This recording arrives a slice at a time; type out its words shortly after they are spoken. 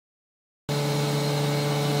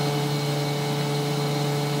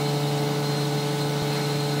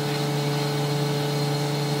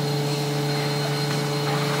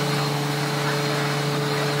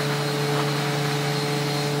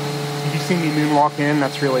me moonwalk in,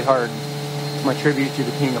 that's really hard. It's my tribute to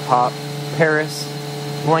the king of pop. Paris,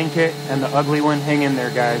 Blanket, and the ugly one. Hang in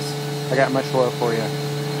there, guys. I got much love for you.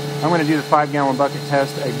 I'm going to do the 5-gallon bucket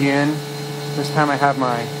test again. This time I have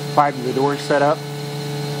my 5 to the door set up.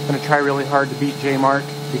 I'm going to try really hard to beat J Mark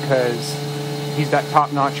because he's that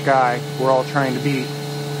top-notch guy we're all trying to beat.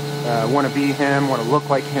 Want to be him, want to look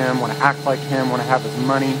like him, want to act like him, want to have his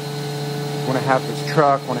money, want to have his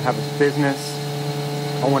truck, want to have his business.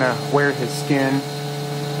 I want to wear his skin,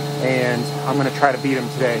 and I'm going to try to beat him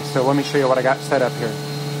today. So let me show you what I got set up here.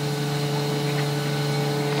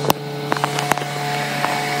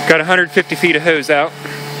 Got 150 feet of hose out.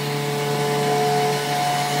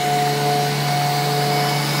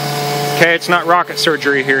 Okay, it's not rocket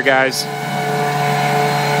surgery here, guys.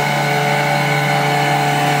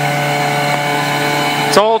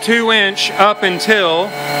 It's all 2-inch up until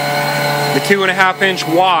the 2.5-inch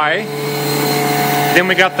Y. Then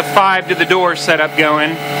we got the 5 to the door setup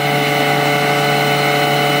going.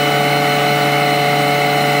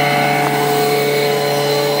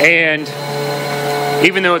 And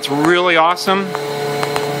even though it's really awesome,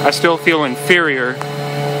 I still feel inferior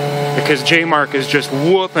because J Mark is just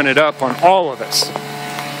whooping it up on all of us.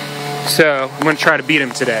 So I'm going to try to beat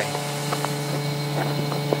him today.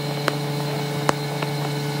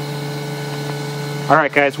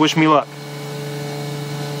 Alright guys, wish me luck.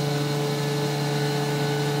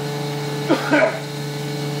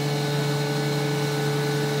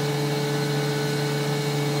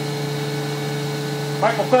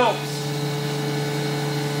 Michael Phelps.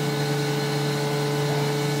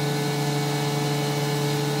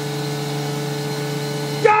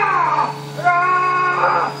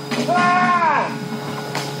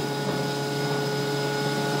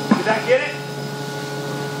 Did that get it?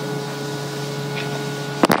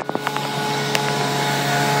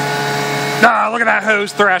 Ah, look at that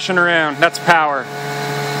hose thrashing around. That's power.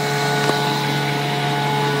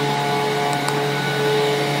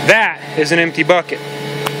 That is an empty bucket.